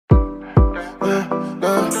Get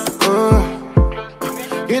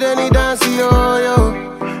any dance, yo, yo.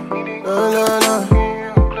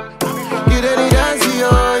 Get any dance,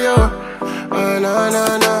 yo, yo.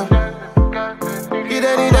 Get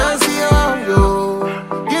any dance, yo, yo.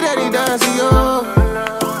 Get any dance, yo.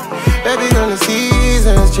 Baby, when the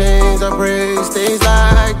seasons change, I pray it stays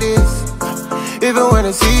like this. Even when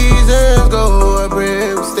the seasons go, I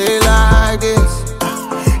pray we stay like this.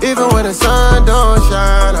 Even when the sun don't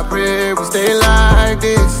shine, I pray we stay like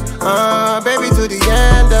this. Baby, to the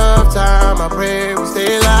end of time, I pray we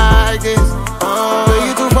stay like this. Girl,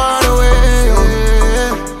 you too far away,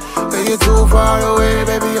 yeah. Girl, you too far away,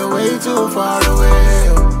 baby, you're way too far away.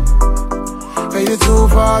 Girl, you too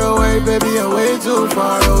far away, baby, you're way too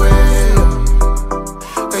far away.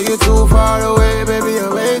 Girl, you too far away, baby,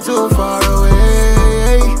 you're way too far away.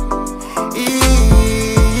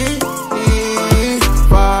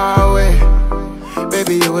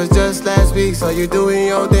 Baby, it was just last week, so you doing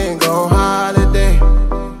your thing, go on holiday.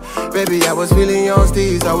 Baby, I was feeling your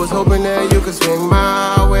steez, I was hoping that you could swing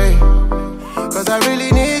my way. Cause I really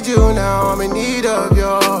need you now, I'm in need of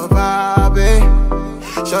your vibe, babe.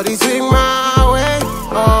 Shorty, swing my way,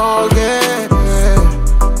 oh yeah, yeah.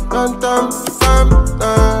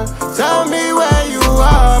 Tell me where you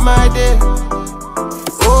are, my dear.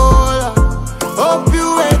 Oh, Lord, hope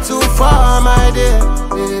you ain't too far, my dear,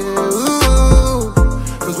 yeah.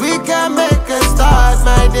 We can make a start,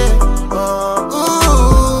 my dear.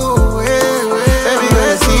 Baby, when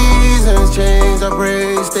the seasons change, I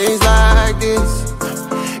pray it stays like this.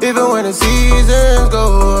 Even when the seasons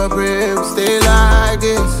go, I pray we stay like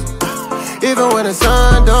this. Even when the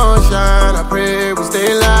sun don't shine, I pray we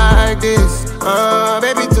stay like this.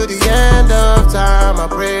 Baby, to the end of time, I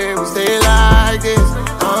pray we stay like this.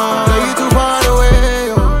 Girl, you too far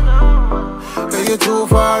away, oh. Girl, you too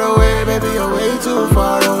far away, baby, you're way too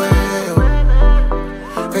far away.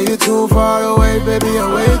 Girl, you too far away, baby, you're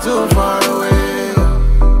way too far away.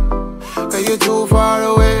 Girl, you too far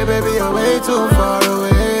away, baby, you're way too far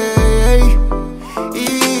away.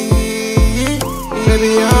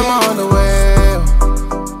 Baby, I'm on the way.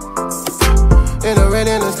 In the rain,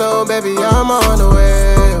 in the snow, baby, I'm on the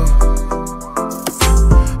way.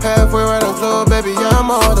 Halfway around the globe, baby, I'm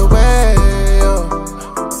on the way.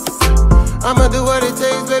 I'ma do what it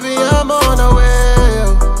takes, baby, I'm on